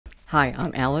Hi,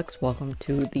 I'm Alex. Welcome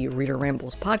to the Reader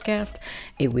Rambles podcast,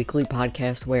 a weekly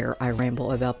podcast where I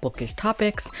ramble about bookish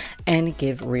topics and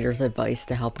give readers advice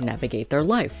to help navigate their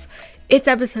life. It's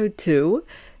episode 2.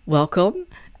 Welcome.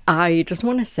 I just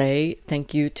want to say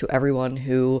thank you to everyone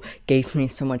who gave me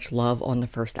so much love on the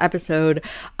first episode.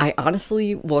 I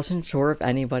honestly wasn't sure if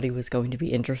anybody was going to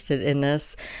be interested in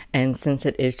this, and since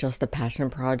it is just a passion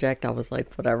project, I was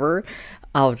like, whatever,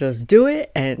 I'll just do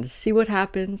it and see what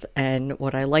happens. And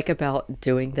what I like about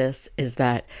doing this is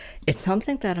that it's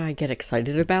something that I get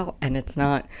excited about, and it's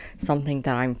not something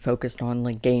that I'm focused on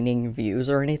like gaining views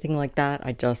or anything like that.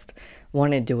 I just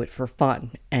want to do it for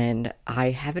fun, and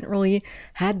I haven't really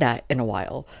had that in a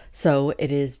while. So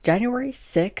it is January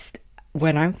 6th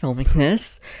when I'm filming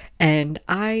this, and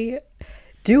I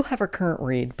do have a current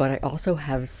read, but I also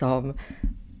have some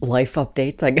life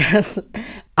updates, I guess.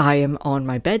 I am on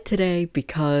my bed today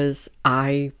because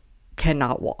I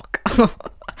cannot walk.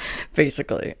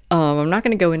 Basically. I'm not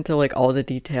going to go into like all the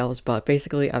details, but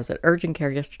basically I was at urgent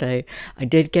care yesterday. I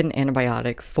did get an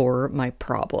antibiotic for my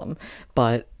problem,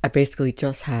 but I basically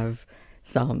just have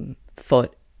some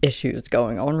foot issues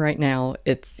going on right now.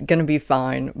 It's going to be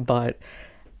fine, but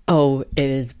it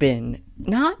has been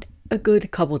not a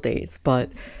good couple days,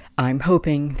 but I'm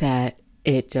hoping that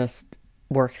it just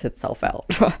works itself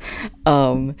out.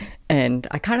 And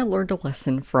I kind of learned a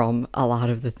lesson from a lot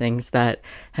of the things that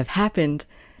have happened.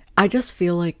 I just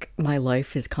feel like my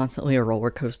life is constantly a roller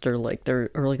coaster,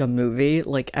 or like a movie.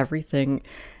 Like everything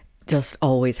just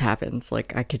always happens.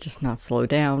 Like I could just not slow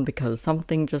down because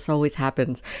something just always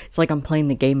happens. It's like I'm playing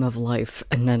the game of life,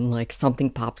 and then like something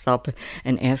pops up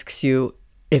and asks you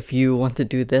if you want to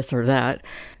do this or that.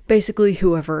 Basically,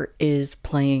 whoever is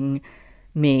playing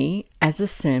me as a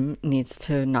sim needs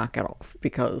to knock it off,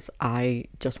 because I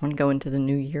just want to go into the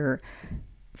new year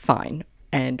fine,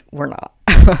 and we're not.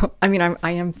 I mean,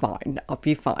 I am fine. I'll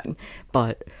be fine,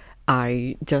 but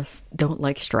I just don't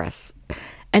like stress.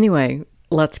 Anyway,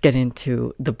 let's get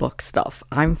into the book stuff.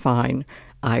 I'm fine.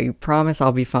 I promise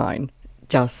I'll be fine.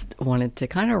 Just wanted to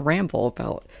kind of ramble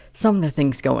about some of the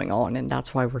things going on, and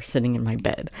that's why we're sitting in my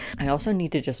bed. I also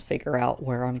need to just figure out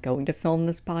where I'm going to film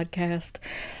this podcast,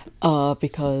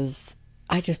 because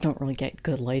I just don't really get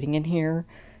good lighting in here,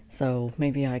 so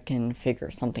maybe I can figure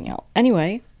something out.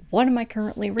 Anyway, what am I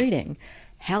currently reading?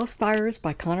 House Fires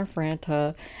by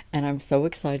Franta, and I'm so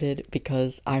excited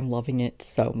because I'm loving it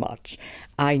so much.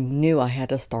 I knew I had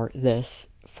to start this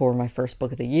for my first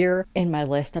book of the year. In my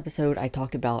last episode, I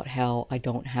talked about how I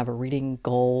don't have a reading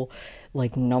goal,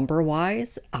 like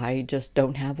number-wise. I just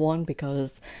don't have one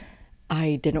because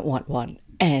I didn't want one.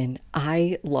 And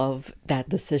I love that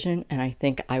decision, and I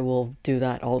think I will do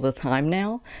that all the time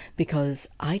now because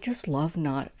I just love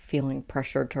not feeling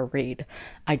pressured to read.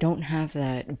 I don't have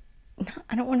that,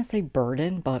 I don't want to say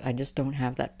burden, but I just don't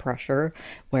have that pressure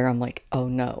where I'm like, oh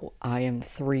no, I am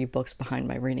 3 books behind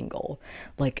my reading goal.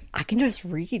 Like, I can just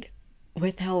read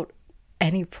without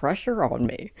any pressure on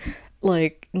me.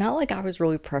 Like, not like I was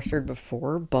really pressured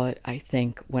before, but I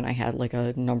think when I had like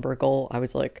a number goal, I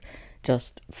was like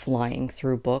just flying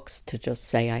through books to just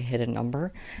say I hit a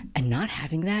number, and not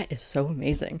having that is so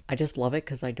amazing. I just love it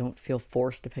because I don't feel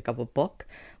forced to pick up a book,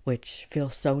 which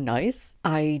feels so nice.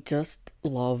 I just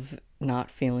love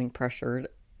not feeling pressured,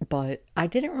 but I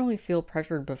didn't really feel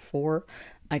pressured before.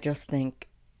 I just think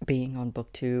being on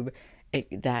BookTube,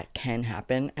 that can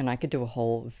happen, and I could do a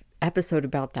whole episode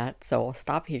about that, so I'll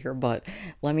stop here. But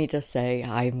let me just say,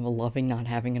 I'm loving not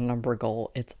having a number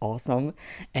goal. It's awesome,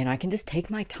 and I can just take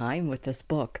my time with this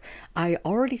book. I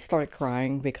already started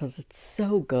crying because it's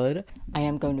so good. I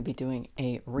am going to be doing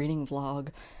a reading vlog.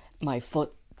 My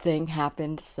foot thing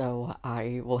happened, so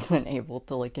I wasn't able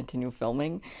to like continue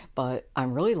filming, but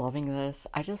I'm really loving this.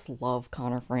 I just love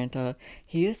Franta.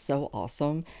 He is so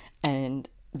awesome, and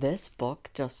this book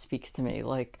just speaks to me.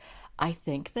 Like, I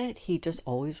think that he just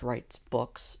always writes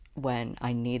books when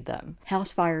I need them.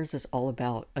 House Fires is all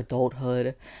about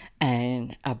adulthood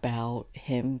and about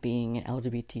him being an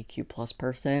LGBTQ plus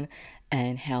person,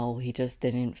 and how he just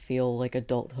didn't feel like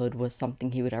adulthood was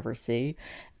something he would ever see.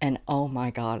 And oh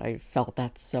my god, I felt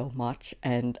that so much,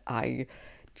 and I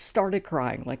started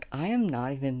crying. Like, I am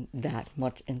not even that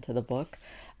much into the book.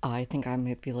 I think I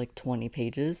might be like 20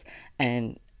 pages,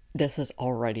 and this has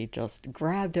already just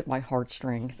grabbed at my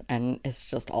heartstrings, and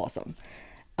it's just awesome.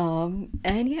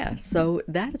 And yeah, so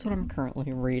that is what I'm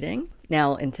currently reading.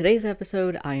 Now, in today's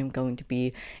episode, I am going to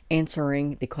be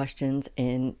answering the questions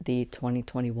in the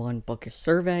 2021 Bookish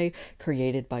Survey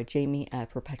created by Jamie at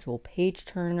Perpetual Page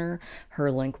Turner. Her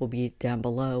link will be down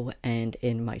below and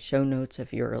in my show notes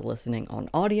if you're listening on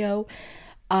audio.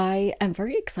 I am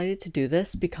very excited to do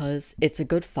this because it's a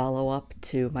good follow-up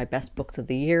to my best books of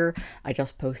the year. I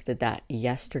just posted that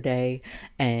yesterday,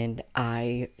 and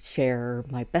I share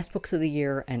my best books of the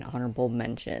year and honorable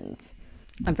mentions.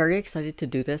 I'm very excited to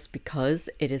do this because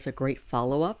it is a great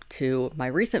follow-up to my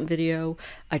recent video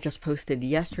I just posted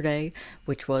yesterday,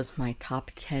 which was my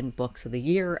top 10 books of the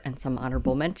year and some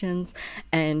honorable mentions,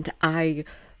 and I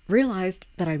realized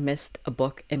that I missed a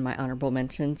book in my honorable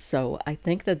mentions, so I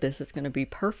think that this is going to be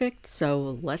perfect,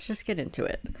 so let's just get into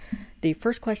it. The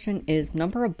first question is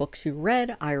number of books you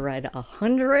read. I read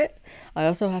 100. I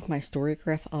also have my story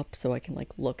graph up so I can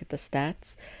look at the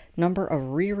stats. Number of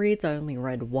rereads, I only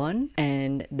read 1,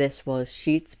 and this was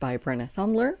Sheets by Brenna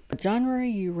Thumler. The genre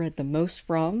you read the most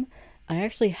from, I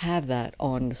actually have that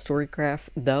on the story graph,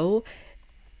 though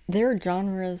their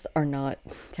genres are not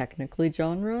technically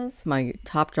genres. My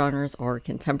top genres are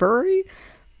contemporary,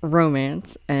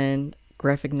 romance, and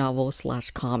graphic novel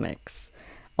 / comics.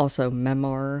 Also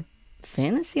memoir,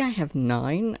 fantasy I have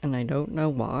 9, and I don't know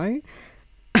why.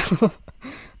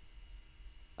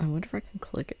 I wonder if I can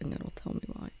click it and it'll tell me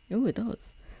why. Oh, it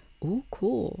does. Oh,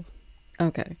 cool.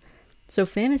 Okay. So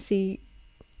fantasy,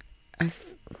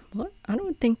 what? I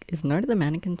don't think, is Night of the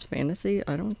Mannequins fantasy?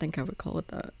 I don't think I would call it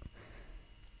that.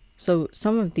 So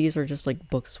some of these are just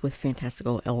books with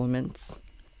fantastical elements.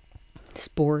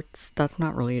 Sports, that's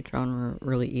not really a genre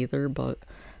really either, but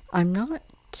I'm not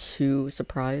too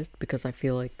surprised because I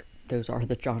feel like those are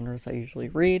the genres I usually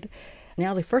read.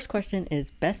 Now the first question is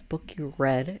best book you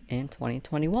read in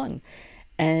 2021.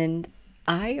 And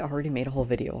I already made a whole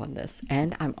video on this,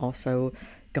 and I'm also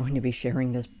going to be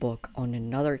sharing this book on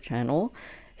another channel,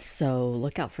 so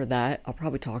look out for that. I'll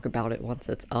probably talk about it once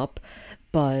it's up,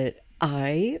 but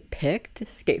I picked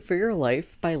Skate for Your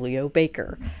Life by Leo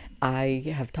Baker. I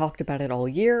have talked about it all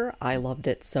year. I loved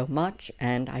it so much,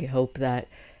 and I hope that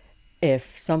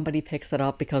if somebody picks it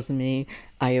up because of me,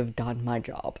 I have done my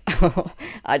job.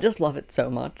 I just love it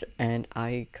so much, and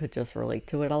I could just relate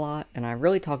to it a lot, and I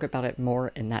really talk about it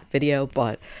more in that video,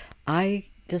 but I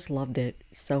just loved it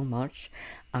so much.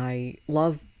 I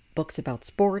love books about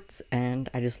sports, and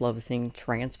I just love seeing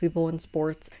trans people in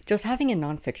sports. Just having a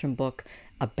nonfiction book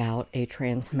about a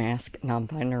trans mask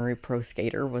non-binary pro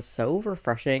skater was so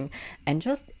refreshing and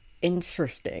just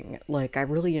interesting. I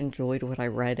really enjoyed what I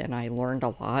read, and I learned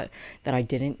a lot that I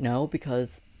didn't know,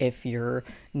 because if you're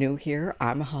new here,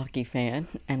 I'm a hockey fan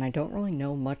and I don't really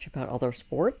know much about other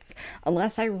sports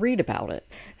unless I read about it.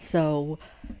 So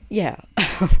yeah.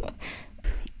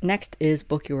 Next is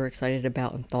book you were excited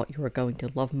about and thought you were going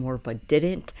to love more but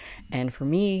didn't. And for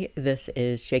me, this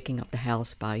is Shaking Up the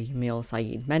House by Yamil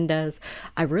Saeed Mendez.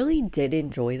 I really did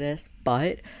enjoy this,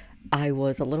 but I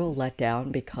was a little let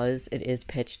down because it is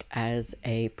pitched as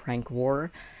a prank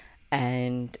war,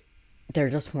 and there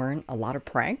just weren't a lot of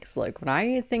pranks. When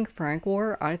I think prank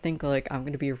war, I think I'm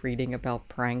going to be reading about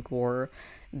prank war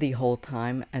the whole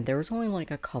time, and there was only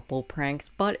a couple pranks,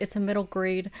 but it's a middle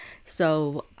grade,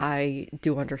 so I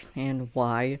do understand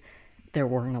why there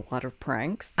weren't a lot of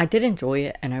pranks. I did enjoy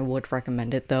it, and I would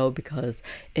recommend it though, because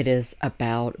it is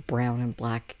about brown and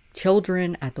black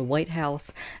children at the White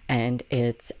House, and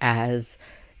it's as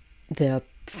the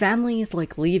family is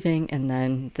leaving and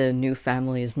then the new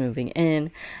family is moving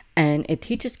in, and it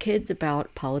teaches kids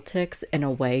about politics in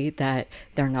a way that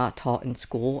they're not taught in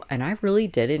school, and I really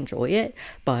did enjoy it,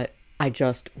 but I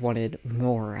just wanted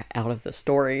more out of the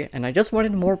story, and I just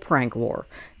wanted more prank war.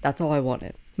 That's all I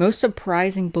wanted. Most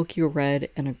surprising book you read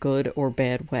in a good or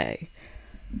bad way?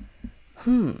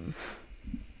 I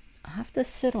have to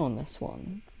sit on this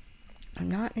one. I'm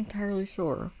not entirely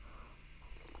sure.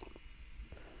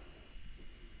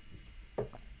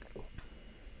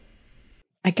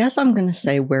 I guess I'm going to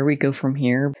say Where We Go From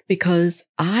Here, because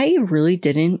I really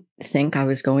didn't think I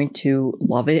was going to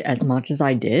love it as much as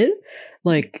I did.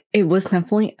 It was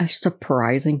definitely a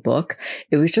surprising book.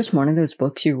 It was just one of those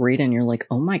books you read and you're like,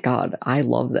 oh my God, I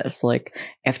love this.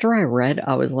 After I read,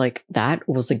 I was like, that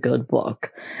was a good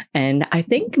book. And I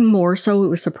think more so it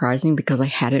was surprising because I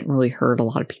hadn't really heard a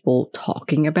lot of people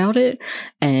talking about it.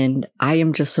 And I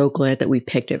am just so glad that we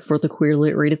picked it for the Queer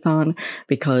Lit Readathon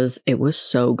because it was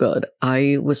so good.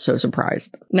 I was so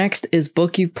surprised. Next is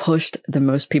book you pushed the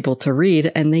most people to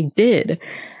read, and they did.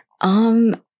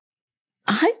 I'm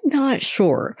not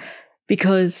sure,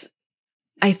 because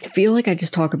I feel like I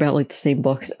just talk about the same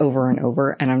books over and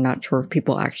over, and I'm not sure if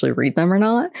people actually read them or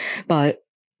not. But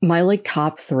my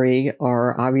top 3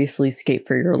 are obviously Skate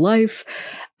for Your Life.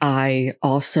 I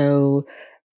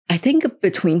think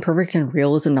Between Perfect and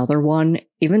Real is another one,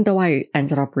 even though I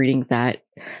ended up reading that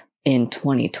in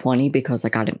 2020 because I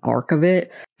got an arc of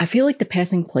it. I feel like The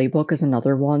Passing Playbook is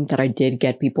another one that I did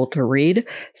get people to read,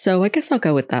 so I guess I'll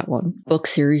go with that one. Book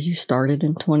series you started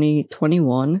in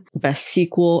 2021, best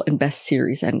sequel and best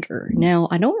series ender. Now,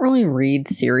 I don't really read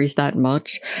series that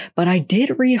much, but I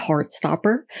did read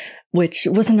Heartstopper, which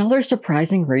was another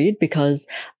surprising read because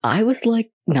I was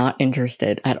like not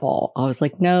interested at all. I was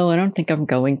like, no, I don't think I'm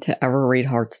going to ever read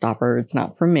Heartstopper. It's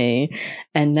not for me.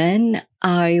 And then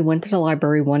I went to the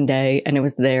library one day and it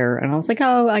was there and I was like,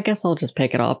 oh, I guess I'll just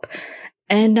pick it up.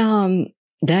 And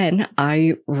then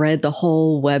I read the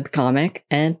whole webcomic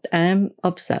and am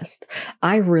obsessed.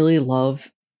 I really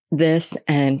love this,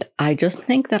 and I just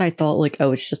think that I thought like,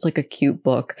 oh, it's just like a cute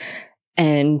book,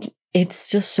 and it's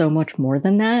just so much more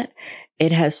than that.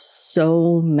 It has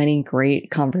so many great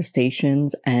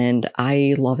conversations and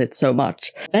I love it so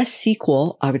much. Best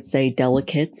sequel, I would say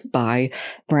Delicates by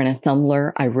Brenna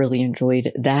Thumler. I really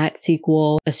enjoyed that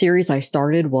sequel. A series I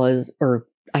started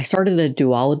I started a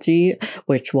duology,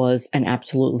 which was an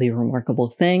absolutely remarkable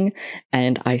thing.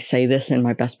 And I say this in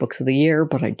my best books of the year,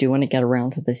 but I do want to get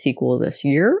around to the sequel this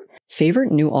year.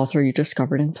 Favorite new author you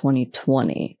discovered in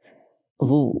 2020?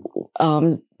 Ooh,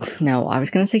 no, I was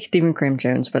going to say Stephen Graham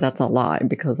Jones, but that's a lie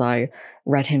because I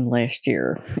read him last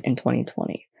year in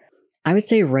 2020. I would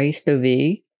say Ray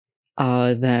Stovey,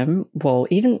 them. Well,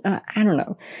 even, I don't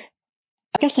know.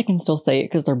 I guess I can still say it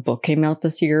because their book came out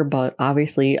this year, but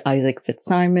obviously Isaac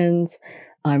Fitzsimons.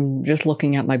 I'm just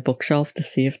looking at my bookshelf to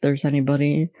see if there's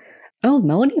anybody. Oh,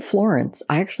 Melanie Florence.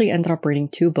 I actually ended up reading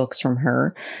 2 books from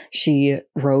her. She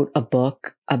wrote a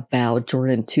book about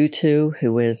Jordan Tutu,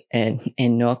 who is an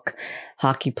Inuk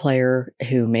hockey player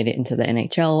who made it into the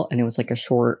NHL, and it was like a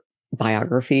short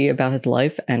biography about his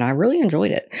life, and I really enjoyed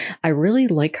it. I really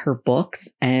like her books,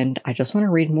 and I just want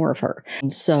to read more of her.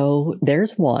 So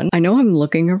there's one. I know I'm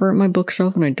looking over at my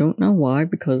bookshelf, and I don't know why,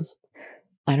 because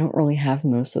I don't really have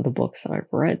most of the books that I've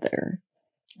read there.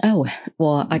 Oh,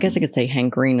 well, I guess I could say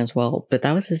Hank Green as well, but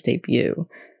that was his debut.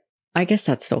 I guess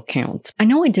that still counts. I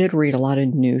know I did read a lot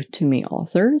of new to me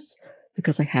authors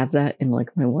because I have that in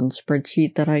like my one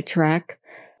spreadsheet that I track.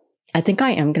 I think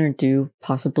I am going to do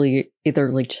possibly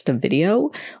either like just a video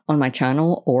on my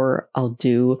channel, or I'll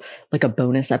do like a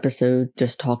bonus episode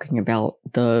just talking about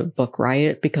the book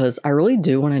Riot, because I really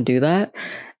do want to do that.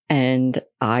 And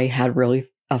I had really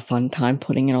a fun time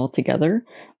putting it all together.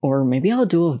 Or maybe I'll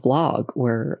do a vlog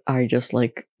where I just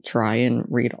like try and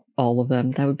read all of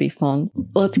them. That would be fun.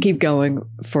 Let's keep going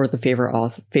for the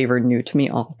favorite new to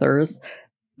me authors.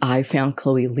 I found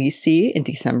Chloe Lisi in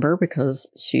December because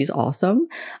she's awesome.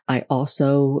 I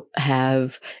also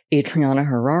have Adriana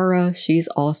Herrera. She's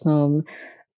awesome.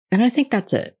 And I think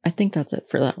that's it. I think that's it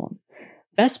for that one.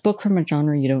 Best book from a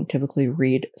genre you don't typically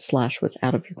read / was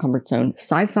out of your comfort zone.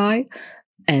 Sci-fi.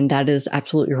 And that is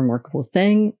absolutely a remarkable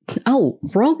thing. Oh,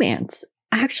 romance.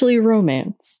 Actually,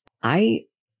 romance. I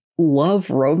love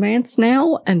romance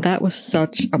now, and that was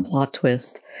such a plot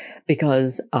twist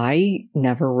because I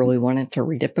never really wanted to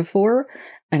read it before.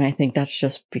 And I think that's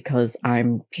just because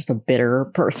I'm just a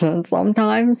bitter person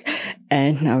sometimes.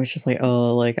 And I was just like,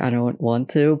 oh, like, I don't want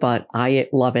to, but I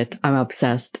love it. I'm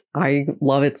obsessed. I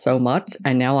love it so much.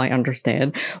 And now I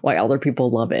understand why other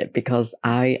people love it because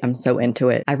I am so into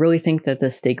it. I really think that the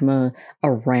stigma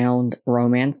around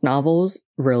romance novels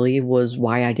really was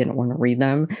why I didn't want to read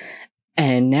them.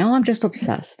 And now I'm just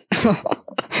obsessed.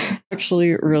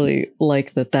 Actually really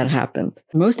like that happened.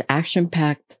 Most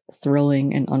action-packed,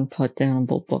 thrilling, and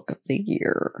unputdownable book of the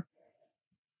year.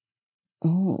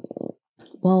 Oh.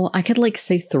 Well, I could like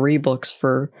say 3 books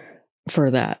for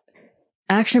that.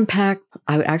 Action-packed,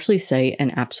 I would actually say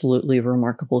an absolutely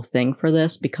remarkable thing for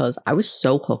this because I was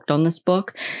so hooked on this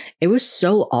book. It was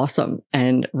so awesome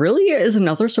and really is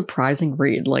another surprising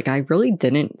read. Like I really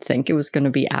didn't think it was going to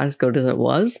be as good as it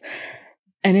was.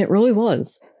 And it really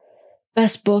was.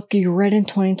 Best book you read in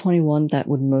 2021 that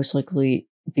would most likely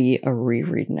be a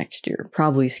reread next year.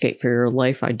 Probably Skate for Your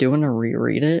Life. I do want to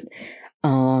reread it.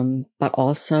 But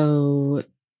also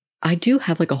I do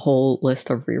have like a whole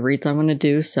list of rereads I want to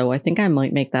do. So I think I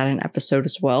might make that an episode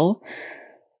as well.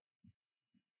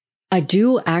 I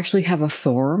do actually have a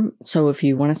form. So if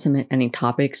you want to submit any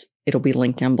topics, it'll be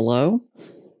linked down below.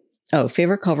 Oh,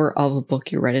 favorite cover of a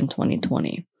book you read in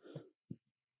 2020.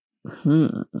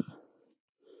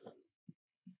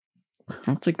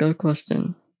 That's a good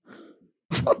question.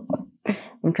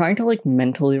 I'm trying to like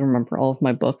mentally remember all of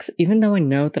my books, even though I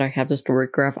know that I have the story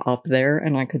graph up there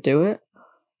and I could do it.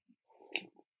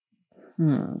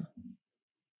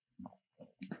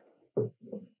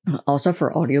 Also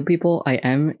for audio people, I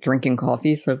am drinking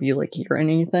coffee, so if you like hear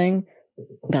anything,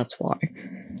 that's why.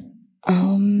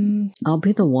 I'll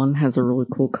Be the One has a really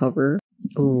cool cover.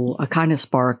 Ooh, A Kind of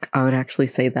Spark. I would actually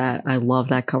say that. I love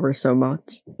that cover so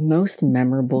much. Most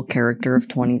memorable character of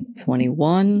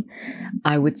 2021.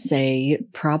 I would say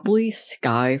probably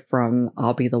Sky from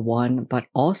I'll Be the One, but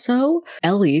also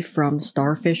Ellie from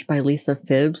Starfish by Lisa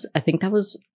Phibbs. I think that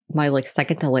was my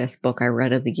second to last book I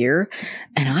read of the year,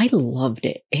 and I loved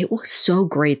it. It was so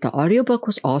great. The audiobook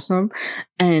was awesome,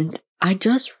 and I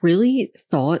just really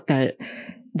thought that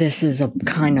this is a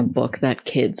kind of book that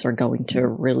kids are going to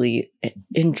really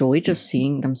enjoy just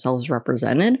seeing themselves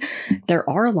represented. There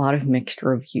are a lot of mixed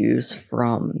reviews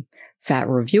from fat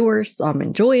reviewers. Some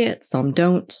enjoy it, some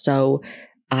don't. So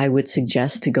I would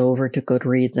suggest to go over to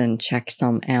Goodreads and check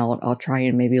some out. I'll try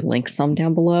and maybe link some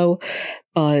down below.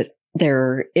 But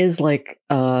there is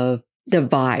a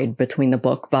divide between the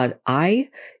book. But I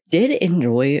did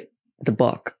enjoy the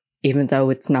book, even though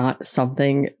it's not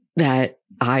something that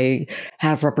I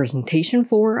have representation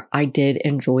for. I did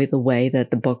enjoy the way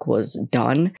that the book was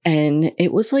done, and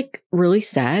it was really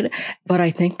sad, but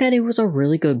I think that it was a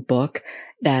really good book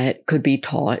that could be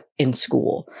taught in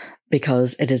school,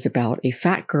 because it is about a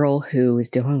fat girl who is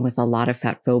dealing with a lot of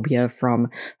fat phobia from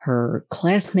her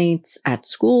classmates at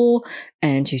school,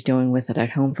 and she's dealing with it at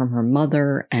home from her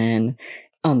mother. And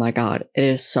oh my God, it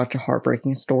is such a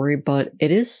heartbreaking story, but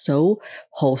it is so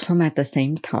wholesome at the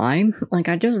same time.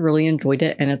 I just really enjoyed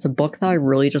it, and it's a book that I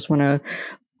really just want to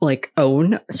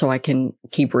own so I can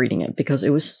keep reading it because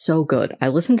it was so good. I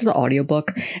listened to the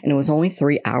audiobook and it was only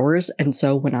 3 hours, and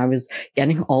so when I was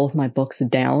getting all of my books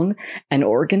down and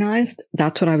organized,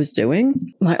 that's what I was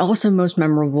doing. My also most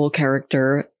memorable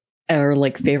character, or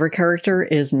favorite character,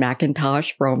 is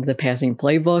Macintosh from the Passing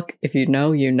Playbook. If you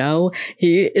know, you know.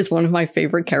 He is one of my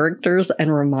favorite characters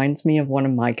and reminds me of one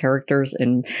of my characters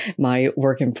in my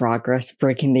work in progress,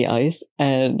 Breaking the Ice.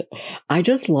 And I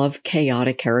just love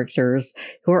chaotic characters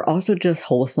who are also just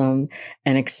wholesome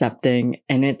and accepting,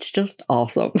 and it's just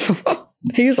awesome.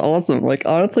 He's awesome.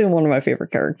 Honestly, one of my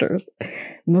favorite characters.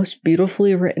 Most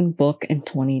beautifully written book in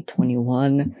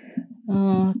 2021.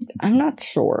 I'm not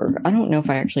sure. I don't know if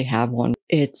I actually have one.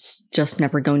 It's Just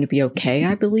Never Going to Be Okay,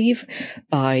 I believe,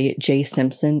 by Jay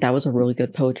Simpson. That was a really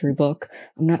good poetry book.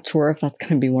 I'm not sure if that's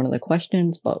going to be one of the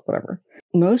questions, but whatever.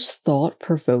 Most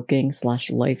thought-provoking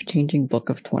 / life-changing book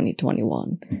of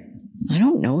 2021. I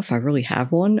don't know if I really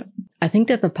have one. I think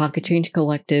that the Pocket Change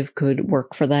Collective could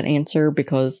work for that answer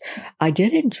because I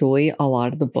did enjoy a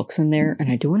lot of the books in there,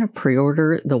 and I do want to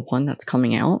pre-order the one that's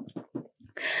coming out.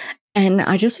 And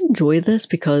I just enjoy this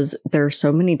because there are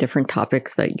so many different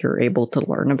topics that you're able to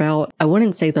learn about. I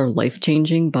wouldn't say they're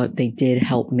life-changing, but they did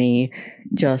help me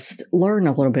just learn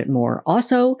a little bit more.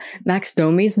 Also, Max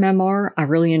Domi's memoir, I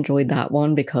really enjoyed that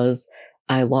one because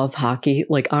I love hockey.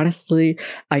 Honestly,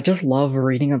 I just love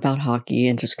reading about hockey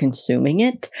and just consuming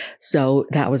it. So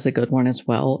that was a good one as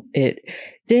well. It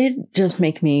did just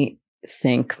make me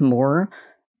think more,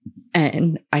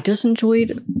 and I just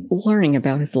enjoyed learning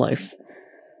about his life.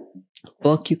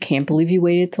 Book you can't believe you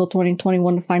waited till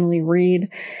 2021 to finally read.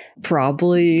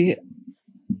 Probably,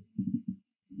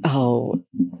 let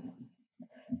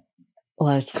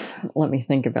me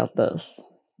think about this.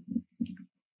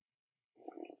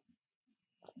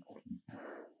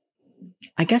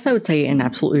 I guess I would say An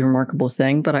Absolutely Remarkable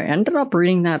Thing, but I ended up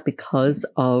reading that because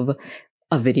of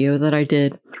a video that I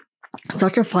did.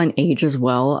 Such a fun age as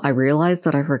well. I realized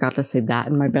that I forgot to say that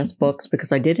in my best books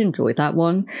because I did enjoy that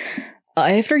one.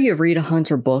 After you read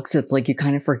 100 books, it's you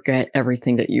kind of forget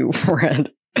everything that you've read.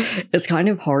 It's kind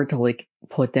of hard to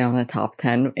put down a top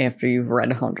 10 after you've read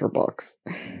 100 books.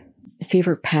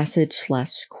 Favorite passage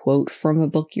 / quote from a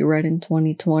book you read in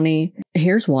 2020.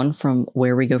 Here's one from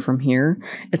Where We Go From Here.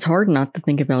 It's hard not to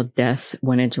think about death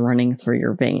when it's running through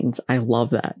your veins. I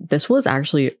love that. This was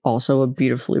actually also a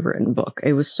beautifully written book.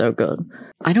 It was so good.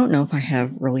 I don't know if I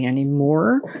have really any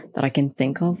more that I can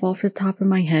think of off the top of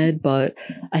my head, but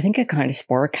I think A Kind of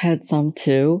Spark had some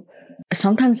too.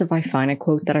 Sometimes if I find a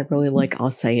quote that I really like,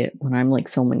 I'll say it when I'm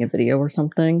filming a video or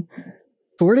something.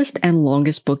 Shortest and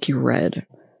longest book you read.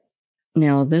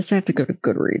 Now, this I have to go to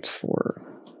Goodreads for.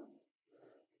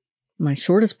 My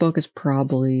shortest book is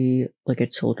probably a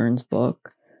children's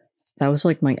book. That was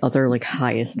my other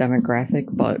highest demographic,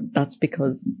 but that's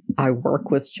because I work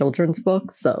with children's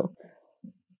books, so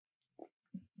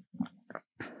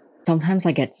sometimes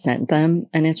I get sent them,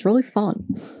 and it's really fun.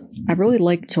 I really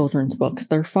like children's books.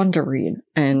 They're fun to read,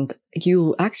 and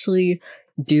you actually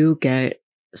do get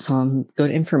some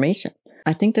good information.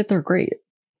 I think that they're great.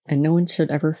 And no one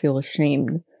should ever feel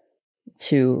ashamed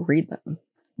to read them.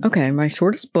 Okay, my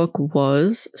shortest book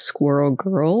was Squirrel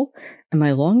Girl, and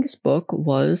my longest book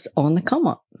was On the Come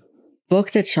Up.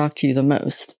 Book that shocked you the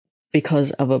most.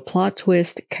 Because of a plot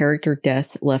twist, character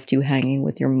death left you hanging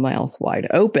with your mouth wide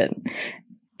open.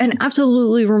 An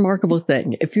absolutely remarkable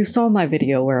thing. If you saw my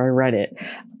video where I read it,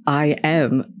 I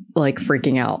am like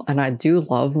freaking out. And I do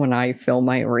love when I film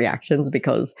my reactions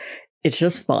because it's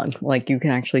just fun. Like you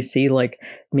can actually see like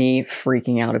me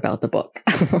freaking out about the book.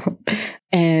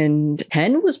 And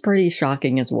 10 was pretty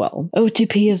shocking as well.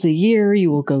 OTP of the year,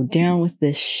 you will go down with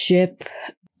this ship.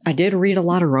 I did read a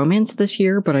lot of romance this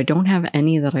year, but I don't have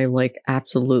any that I like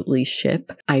absolutely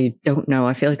ship. I don't know.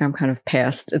 I feel like I'm kind of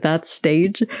past that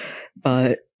stage,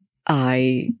 but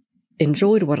I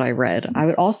enjoyed what I read. I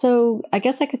would also, I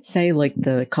guess I could say like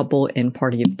the couple in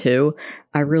Party of Two,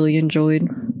 I really enjoyed.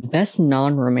 Best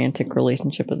non-romantic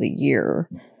relationship of the year.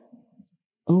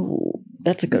 Oh,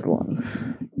 that's a good one.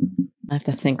 I have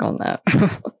to think on that.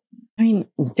 I mean,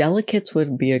 Delicates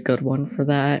would be a good one for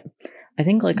that. I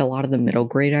think like a lot of the middle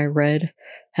grade I read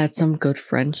had some good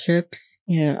friendships.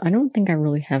 Yeah, I don't think I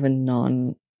really have a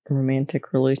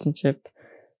non-romantic relationship,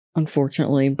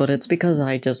 unfortunately, but it's because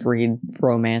I just read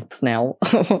romance now.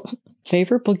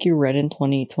 Favorite book you read in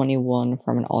 2021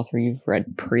 from an author you've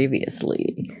read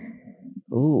previously?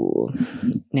 Ooh.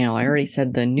 Now, I already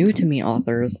said the new to me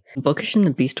authors. Bookish and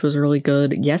the Beast was really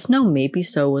good. Yes, No, Maybe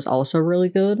So was also really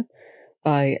good.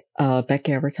 By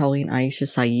Becky Abertelli and Aisha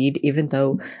Saeed. Even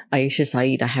though Aisha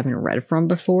Saeed I haven't read from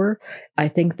before, I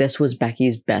think this was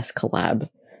Becky's best collab.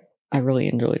 I really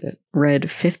enjoyed it. Read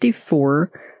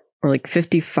 54 or like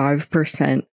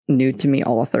 55% new to me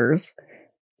authors,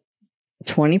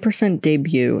 20%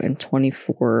 debut, and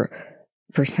 24%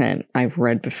 I've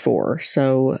read before.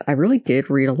 So I really did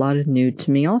read a lot of new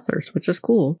to me authors, which is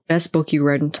cool. Best book you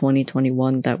read in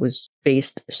 2021 that was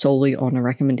based solely on a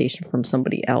recommendation from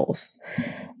somebody else.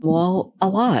 Well, a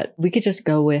lot. We could just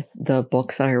go with the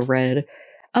books that I read.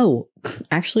 Oh,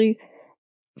 actually,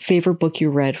 favorite book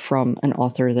you read from an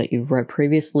author that you've read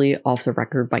previously, Off the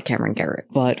Record by Cameron Garrett.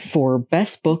 But for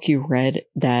best book you read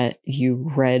that you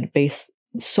read based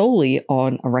solely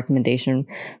on a recommendation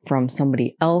from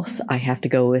somebody else, I have to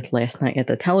go with Last Night at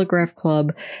the Telegraph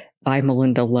Club by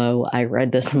Melinda Lowe. I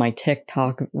read this in my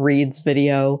TikTok reads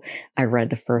video. I read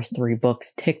the first 3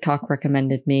 books TikTok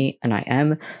recommended me, and I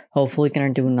am hopefully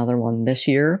going to do another one this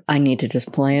year. I need to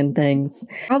just plan things.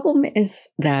 Problem is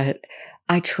that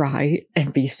I try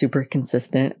and be super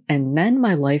consistent, and then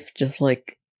my life just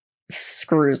like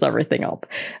screws everything up.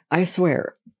 I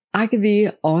swear. I could be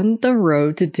on the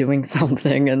road to doing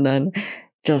something and then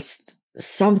just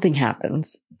something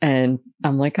happens. And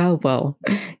I'm like, oh, well,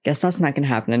 guess that's not going to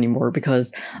happen anymore,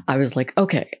 because I was like,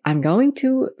 okay, I'm going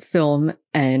to film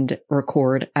and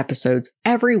record episodes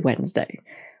every Wednesday.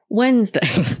 Wednesday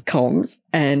comes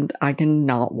and I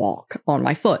cannot walk on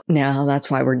my foot. Now that's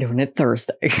why we're doing it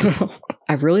Thursday.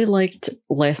 I really liked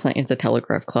Last Night at the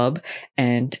Telegraph Club,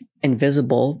 and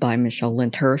Invisible by Michelle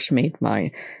Lynn-Hirsch made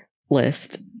my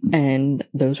list, and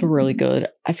those were really good.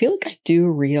 I feel like I do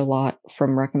read a lot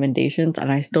from recommendations, and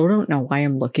I still don't know why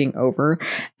I'm looking over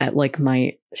at like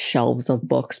my shelves of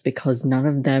books, because none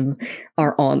of them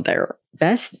are on there.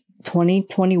 Best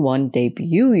 2021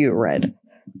 debut you read?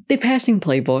 The Passing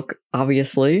Playbook,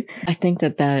 obviously. I think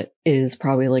that is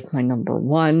probably like my number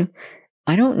one.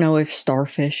 I don't know if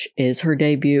Starfish is her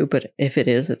debut, but if it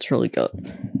is, it's really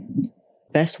good.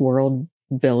 Best world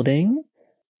building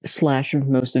 /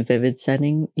 most vivid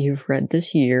setting you've read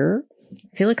this year?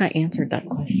 I feel like I answered that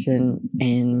question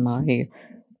in my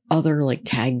other like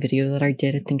tag video that I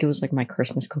did. I think it was like my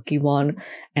Christmas cookie one.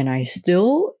 And I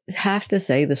still have to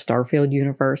say the Starfield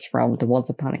universe from the Once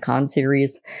Upon a Con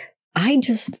series. I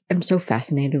just am so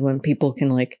fascinated when people can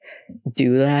like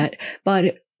do that.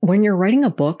 But when you're writing a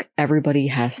book, everybody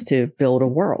has to build a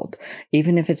world.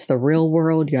 Even if it's the real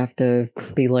world, you have to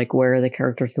be like, where are the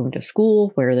characters going to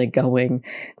school? Where are they going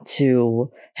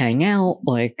to hang out?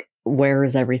 Like, where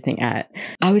is everything at?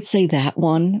 I would say that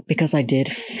one, because I did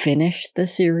finish the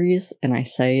series, and I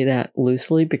say that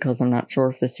loosely because I'm not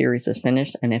sure if the series is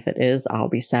finished, and if it is, I'll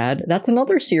be sad. That's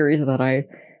another series that I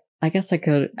guess I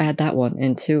could add that one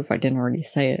in too if I didn't already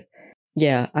say it.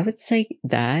 Yeah, I would say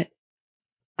that.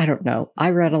 I don't know.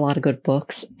 I read a lot of good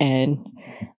books, and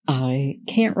I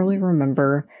can't really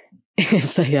remember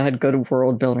if they had good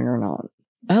world building or not.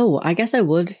 Oh, I guess I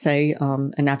would say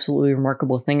an absolutely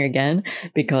remarkable thing again,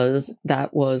 because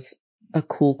that was a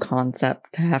cool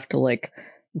concept to have to like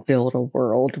build a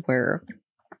world where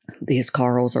these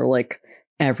Carls are like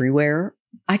everywhere.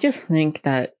 I just think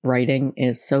that writing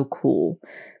is so cool,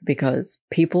 because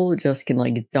people just can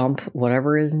like dump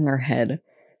whatever is in their head,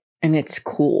 and it's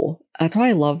cool. That's why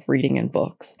I love reading in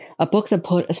books. A book that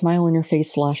put a smile on your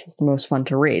face / was the most fun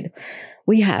to read.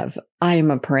 We have I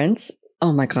Am a Prince.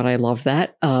 Oh my god, I love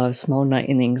that. Small Knight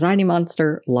and the Anxiety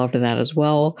Monster, loved that as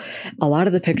well. A lot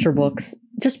of the picture books,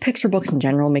 just picture books in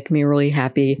general, make me really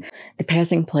happy. The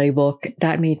Passing Playbook,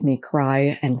 that made me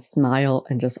cry and smile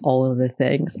and just all of the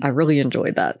things. I really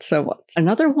enjoyed that so much.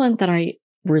 Another one that I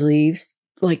really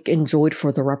enjoyed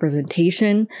for the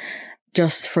representation,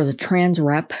 just for the trans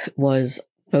rep, was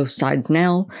Both Sides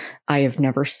Now. I have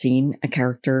never seen a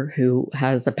character who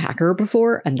has a packer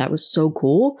before, and that was so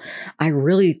cool. I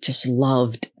really just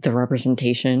loved the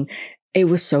representation. It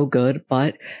was so good,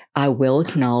 but I will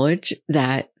acknowledge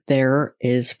that there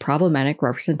is problematic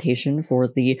representation for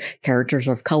the characters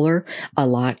of color. A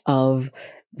lot of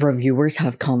reviewers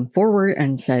have come forward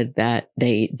and said that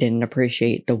they didn't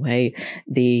appreciate the way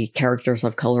the characters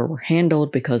of color were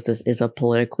handled because this is a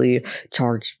politically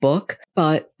charged book.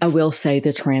 But I will say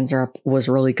the trans rep was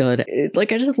really good. I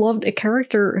just loved a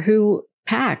character who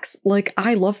packs.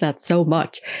 I love that so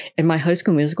much. In my High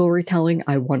School Musical retelling,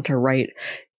 I want to write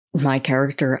my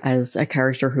character as a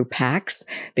character who packs,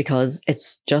 because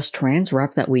it's just trans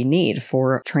rep that we need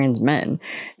for trans men,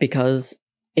 because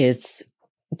it's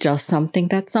just something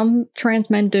that some trans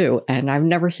men do, and I've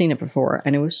never seen it before,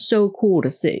 and it was so cool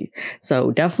to see.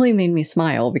 So definitely made me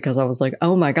smile, because I was like,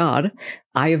 oh my god,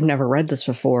 I have never read this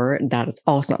before. That is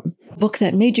awesome. Book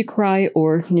that made you cry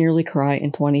or nearly cry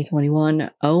in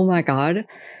 2021. Oh my god.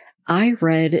 I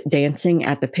read Dancing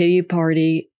at the Pity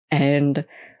Party, and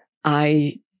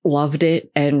I loved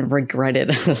it and regretted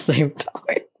at the same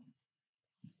time.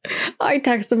 I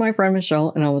texted my friend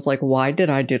Michelle and I was like, why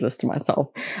did I do this to myself?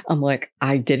 I'm like,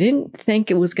 I didn't think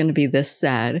it was going to be this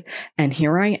sad. And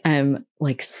here I am,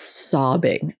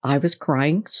 sobbing. I was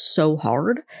crying so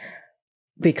hard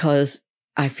because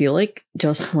I feel like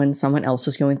just when someone else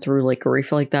is going through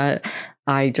grief like that,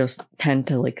 I just tend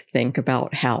to think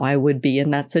about how I would be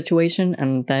in that situation,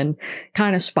 and then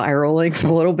kind of spiraling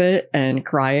a little bit and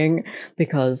crying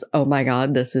because, oh my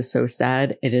god, this is so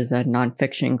sad. It is a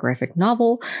nonfiction graphic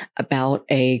novel about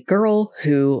a girl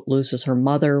who loses her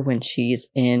mother when she's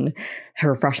in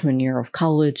her freshman year of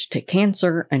college to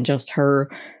cancer, and just her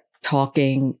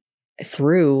talking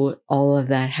through all of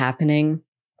that happening.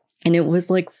 And it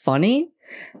was funny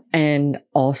and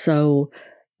also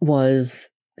was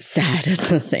sad at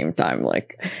the same time.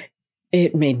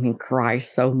 It made me cry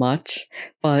so much,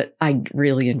 but I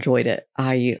really enjoyed it.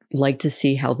 I like to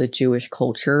see how the Jewish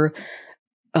culture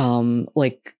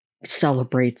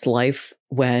celebrates life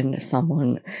when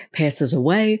someone passes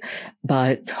away,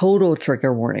 but total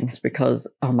trigger warnings, because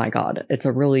oh my god, it's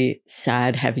a really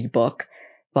sad, heavy book,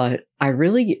 but I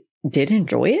really did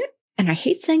enjoy it. And I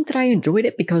hate saying that I enjoyed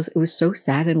it because it was so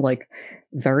sad and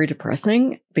very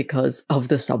depressing because of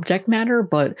the subject matter,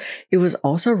 but it was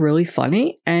also really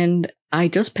funny. And I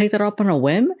just picked it up on a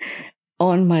whim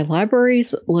on my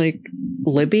library's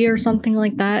Libby or something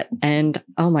like that. And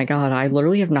oh my god, I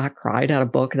literally have not cried at a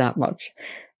book that much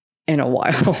in a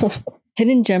while.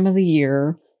 Hidden Gem of the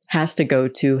Year has to go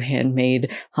to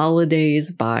Handmade Holidays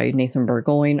by Nathan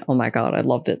Burgoyne. Oh my god, I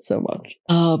loved it so much.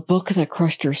 A book that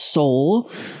crushed your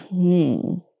soul.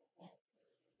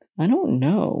 I don't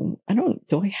know.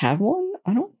 Do I have one?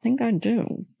 I don't think I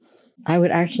do. I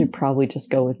would actually probably just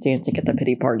go with Dancing at the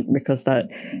Pity Party, because that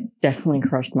definitely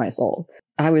crushed my soul.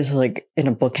 I was in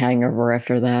a book hangover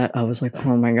after that. I was like,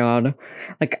 oh my god.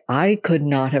 I could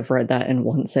not have read that in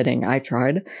one sitting. I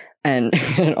tried, and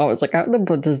I was like, I have to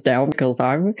put this down because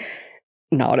I'm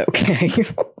not okay.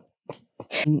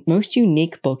 Most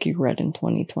unique book you read in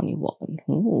 2021.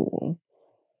 Ooh.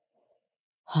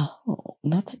 Oh,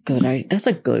 that's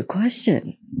a good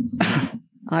question.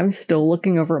 I'm still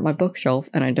looking over at my bookshelf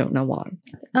and I don't know why.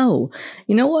 Oh,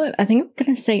 you know what? I think I'm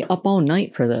going to say Up All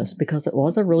Night for this, because it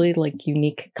was a really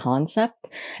unique concept.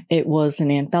 It was an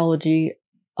anthology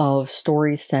of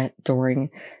stories set during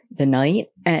the night,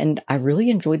 and I really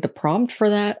enjoyed the prompt for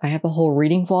that. I have a whole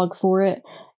reading vlog for it,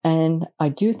 and I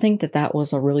do think that that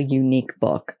was a really unique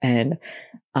book, and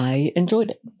I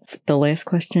enjoyed it. The last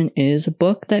question is, a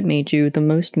book that made you the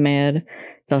most mad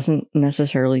doesn't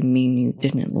necessarily mean you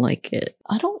didn't like it.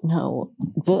 I don't know,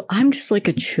 but I'm just a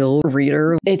chill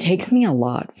reader. It takes me a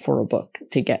lot for a book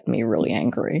to get me really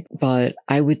angry, but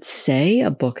I would say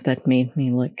a book that made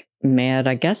me mad,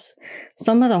 I guess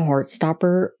some of the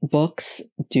Heartstopper books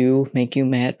do make you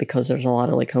mad because there's a lot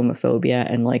of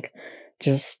homophobia and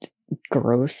just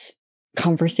gross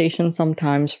conversation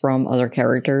sometimes from other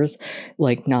characters.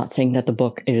 Not saying that the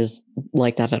book is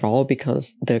like that at all,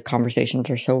 because the conversations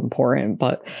are so important,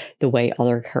 but the way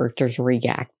other characters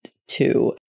react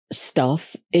to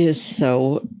stuff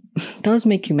does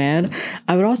make you mad.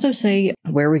 I would also say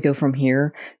Where We Go From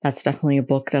Here. That's definitely a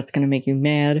book that's going to make you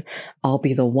mad. I'll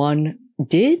Be the One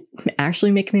did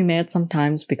actually make me mad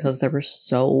sometimes because there were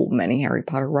so many Harry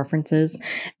Potter references.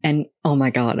 And oh my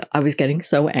God, I was getting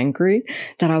so angry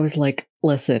that I was like,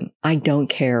 listen, I don't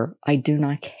care. I do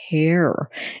not care.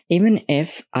 Even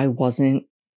if I wasn't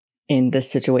in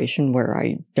this situation where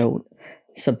I don't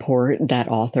support that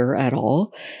author at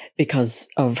all because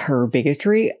of her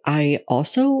bigotry, I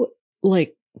also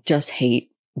like just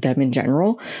hate them in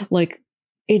general. Like,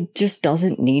 it just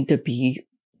doesn't need to be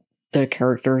the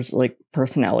character's like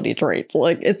personality traits.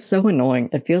 Like, it's so annoying.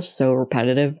 It feels so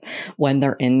repetitive when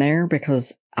they're in there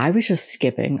because I was just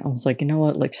skipping. I was like, you know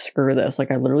what? Like, screw this.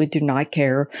 Like, I literally do not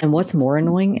care. And what's more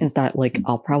annoying is that like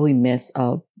I'll probably miss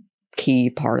a key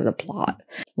part of the plot.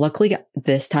 Luckily,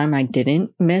 this time I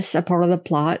didn't miss a part of the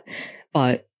plot,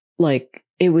 but like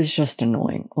it was just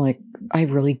annoying. Like, I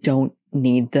really don't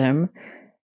need them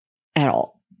at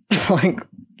all. Like,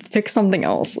 fix something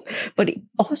else. But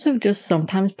also, just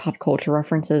sometimes pop culture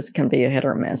references can be a hit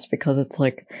or miss because it's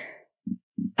like,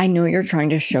 I know you're trying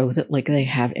to show that like they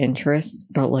have interests,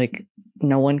 but like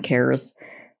no one cares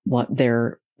what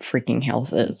their freaking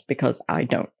health is because I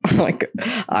don't. Like,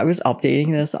 I was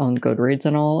updating this on Goodreads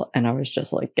and all, and I was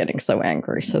just like getting so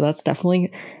angry. So that's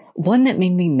definitely one that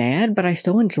made me mad, but I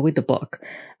still enjoyed the book.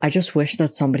 I just wish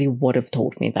that somebody would have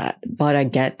told me that. But I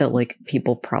get that like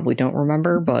people probably don't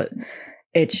remember, but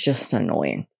it's just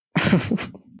annoying.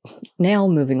 Now,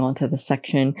 moving on to the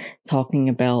section talking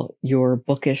about your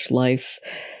bookish life,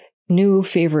 new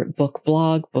favorite book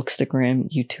blog, Bookstagram,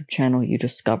 YouTube channel you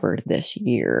discovered this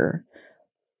year.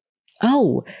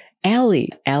 Oh,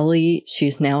 Allie. Allie,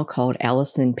 she's now called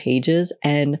Allison Pages.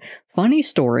 And funny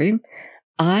story,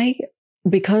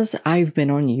 because I've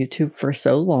been on YouTube for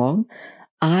so long,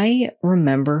 I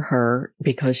remember her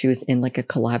because she was in like a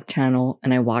collab channel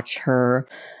and I watched her.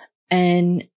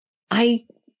 And I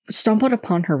stumbled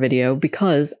upon her video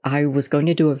because I was going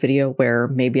to do a video where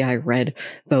maybe I read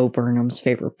Bo Burnham's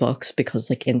favorite books because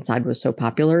like Inside was so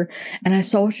popular. And I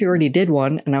saw she already did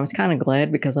one and I was kind of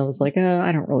glad because I was like,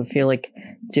 I don't really feel like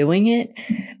doing it.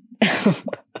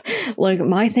 Like,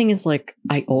 my thing is like,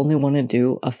 I only want to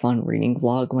do a fun reading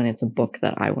vlog when it's a book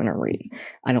that I want to read.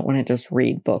 I don't want to just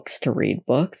read books to read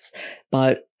books,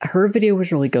 but her video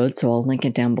was really good, so I'll link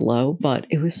it down below. But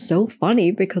it was so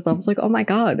funny because I was like, oh my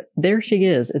God, there she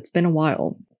is. It's been a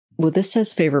while. Well, this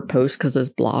says favorite post because it's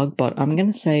blog, but I'm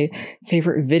going to say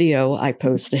favorite video I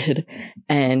posted.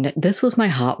 And this was my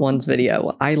Hot Ones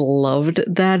video. I loved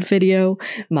that video.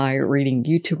 My reading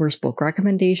YouTubers book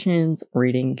recommendations,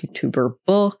 reading YouTuber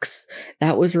books.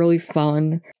 That was really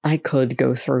fun. I could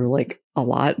go through like a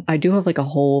lot. I do have like a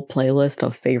whole playlist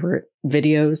of favorite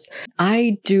videos.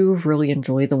 I do really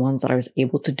enjoy the ones that I was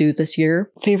able to do this year.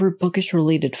 Favorite bookish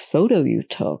related photo you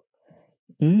took.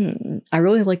 I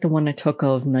really like the one I took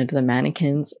of Night of the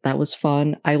Mannequins. That was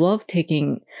fun. I love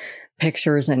taking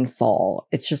pictures in fall.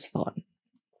 It's just fun.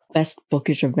 Best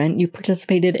bookish event you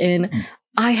participated in.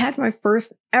 I had my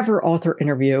first ever author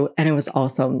interview and it was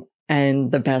awesome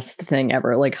and the best thing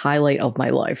ever, like highlight of my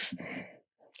life.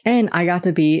 And I got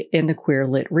to be in the Queer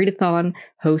Lit Readathon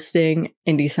hosting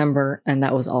in December, and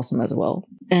that was awesome as well.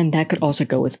 And that could also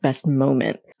go with best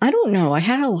moment. I don't know. I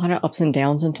had a lot of ups and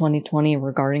downs in 2020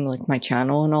 regarding like my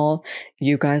channel and all.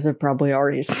 You guys have probably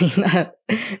already seen that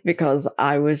because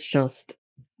I was just,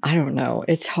 I don't know.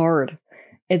 It's hard.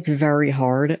 It's very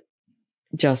hard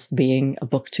just being a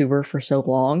booktuber for so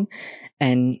long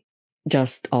and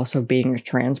just also being a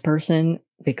trans person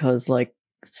because like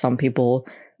some people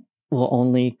will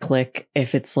only click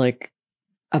if it's like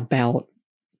about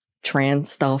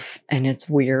trans stuff and it's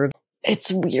weird.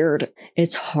 It's weird.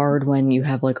 It's hard when you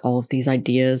have like all of these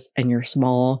ideas and you're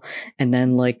small and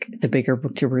then like the bigger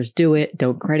booktubers do it,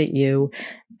 don't credit you.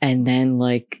 And then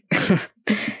like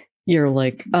you're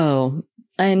like, oh,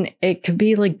 and it could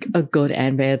be like a good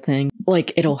and bad thing.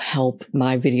 Like it'll help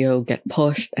my video get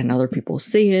pushed and other people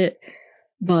see it.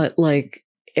 But like,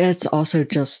 it's also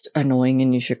just annoying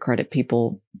and you should credit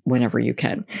people whenever you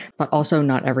can. But also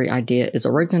not every idea is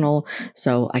original,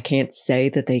 so I can't say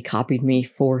that they copied me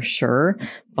for sure,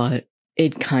 but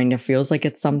it kind of feels like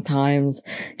it sometimes.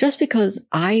 Just because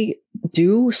I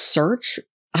do search,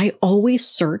 I always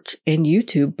search in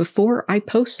YouTube before I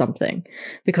post something.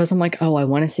 Because I'm like, oh, I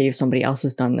want to see if somebody else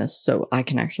has done this so I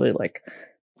can actually like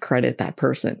credit that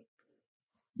person.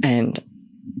 And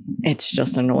it's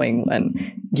just annoying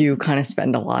when you kind of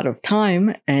spend a lot of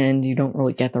time and you don't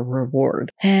really get the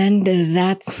reward. And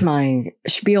that's my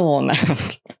spiel on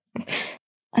that.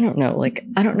 I don't know, like,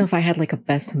 I don't know if I had like a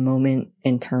best moment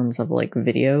in terms of like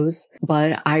videos,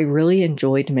 but I really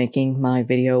enjoyed making my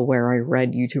video where I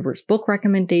read YouTubers' book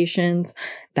recommendations.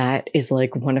 That is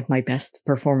like one of my best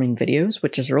performing videos,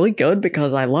 which is really good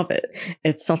because I love it.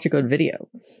 It's such a good video.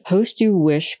 Post you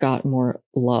wish got more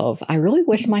love. I really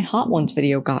wish my Hot Ones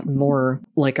video got more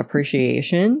like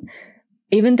appreciation.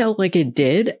 Even though like it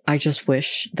did, I just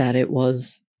wish that it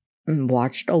was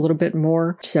watched a little bit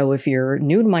more. So if you're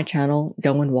new to my channel,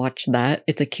 go and watch that.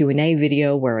 It's a Q&A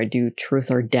video where I do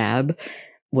truth or dab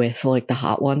with like the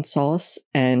Hot One sauce.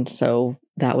 And so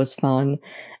that was fun.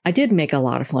 I did make a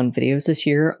lot of fun videos this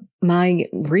year. My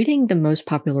reading the most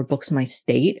popular books in my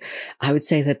state, I would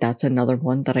say that that's another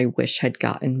one that I wish had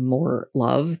gotten more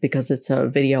love because it's a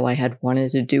video I had wanted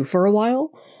to do for a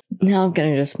while. Now I'm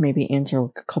gonna just maybe answer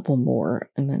like a couple more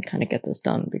and then kind of get this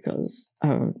done because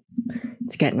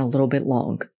it's getting a little bit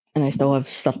long and I still have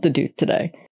stuff to do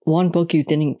today. One book you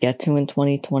didn't get to in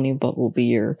 2020 but will be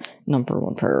your number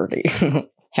one priority.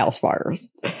 House Fires.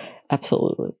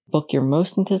 Absolutely. Book you're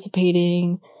most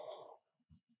anticipating.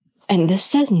 And this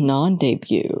says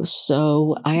non-debut,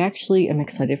 so I actually am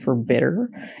excited for Bitter.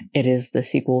 It is the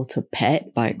sequel to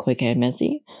Pet by Kweke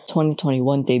Emezi.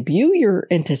 2021 debut you're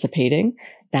anticipating.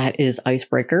 That is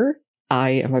Icebreaker. I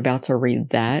am about to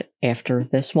read that after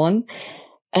this one.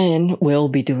 And we'll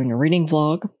be doing a reading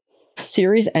vlog.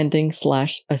 Series ending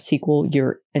 / a sequel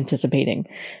you're anticipating.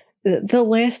 The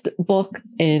last book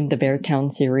in the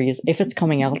Beartown series, if it's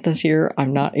coming out this year,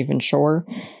 I'm not even sure.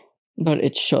 But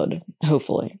it should,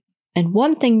 hopefully. And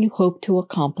one thing you hope to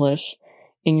accomplish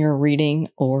in your reading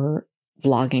or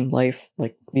vlogging life,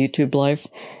 like YouTube life,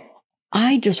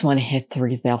 I just want to hit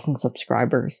 3,000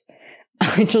 subscribers.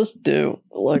 I just do.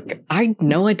 Look, I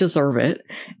know I deserve it,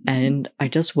 and I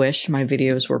just wish my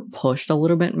videos were pushed a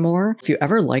little bit more. If you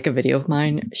ever like a video of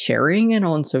mine, sharing it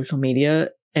on social media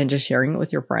and just sharing it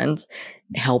with your friends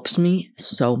helps me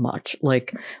so much.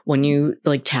 Like when you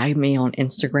like tag me on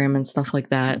Instagram and stuff like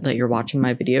that you're watching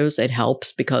my videos, it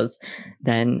helps because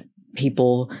then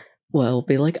people will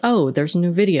be like, oh, there's a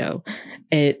new video.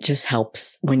 It just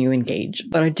helps when you engage.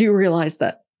 But I do realize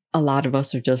that a lot of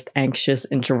us are just anxious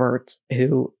introverts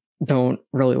who don't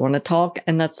really want to talk,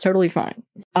 and that's totally fine.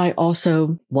 I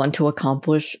also want to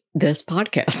accomplish this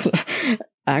podcast,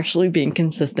 actually being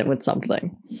consistent with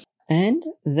something. And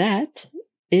that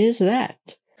is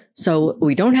that. So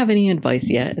we don't have any advice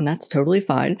yet, and that's totally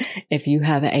fine. If you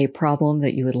have a problem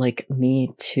that you would like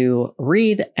me to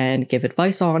read and give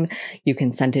advice on, you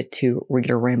can send it to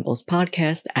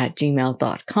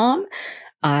readerramblespodcast@gmail.com.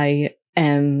 I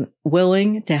am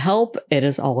willing to help. It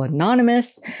is all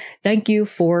anonymous. Thank you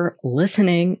for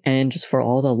listening and just for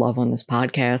all the love on this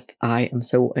podcast. I am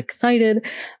so excited.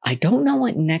 I don't know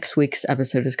what next week's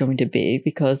episode is going to be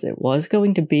because it was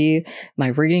going to be my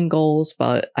reading goals,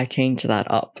 but I changed that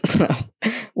up. So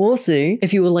we'll see.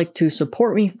 If you would like to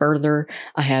support me further,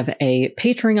 I have a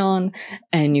Patreon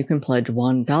and you can pledge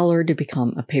 $1 to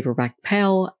become a paperback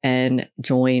pal and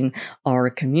join our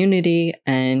community,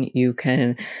 and you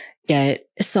can get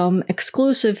some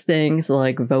exclusive things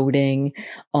like voting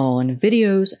on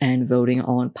videos and voting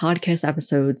on podcast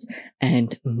episodes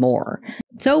and more.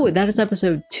 So that is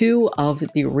episode 2 of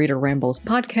the Reader Rambles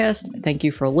podcast. Thank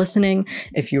you for listening.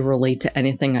 If you relate to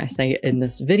anything I say in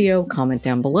this video, comment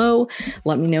down below.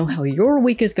 Let me know how your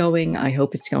week is going. I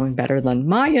hope it's going better than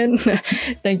mine.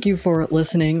 Thank you for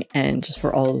listening and just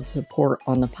for all the support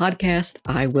on the podcast.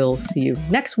 I will see you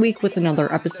next week with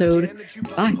another episode.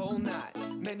 Bye.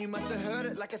 Man, you must have heard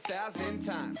it like 1,000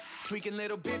 times. Tweaking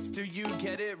little bits till you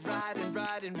get it right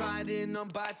and riding on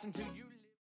bites until you